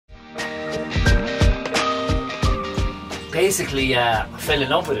basically I fell in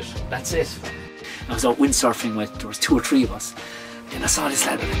love with it. That's it. I was out windsurfing with, there was 2 or 3 of us, and I saw this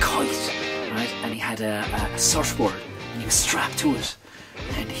lad with a kite, right? And he had a surfboard, and he was strapped to it,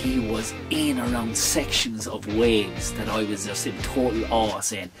 and he was in around sections of waves that I was just in total awe,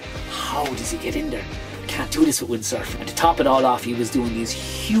 saying, how does he get in there? I can't do this with windsurfing. And to top it all off, he was doing these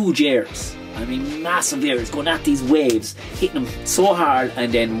huge airs. I mean, massive airs, going at these waves, hitting them so hard,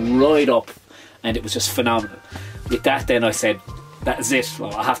 and then right up, and it was just phenomenal. With that, then I said, that is it.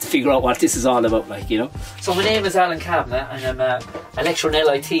 Well, I have to figure out what this is all about, like, you know. So my name is Alan Kavanagh, and I'm a lecturer in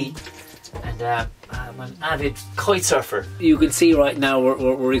LIT, and I'm an avid kite surfer. You can see right now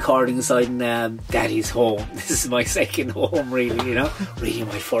we're recording inside Daddy's home. This is my second home, really, you know. Really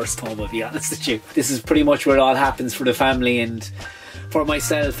my first home, I'll be honest with you. This is pretty much where it all happens for the family and for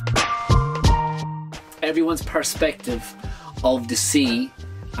myself. Everyone's perspective of the sea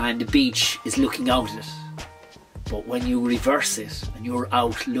and the beach is looking out at it. But when you reverse it and you're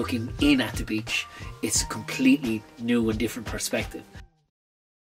out looking in at the beach, it's a completely new and different perspective.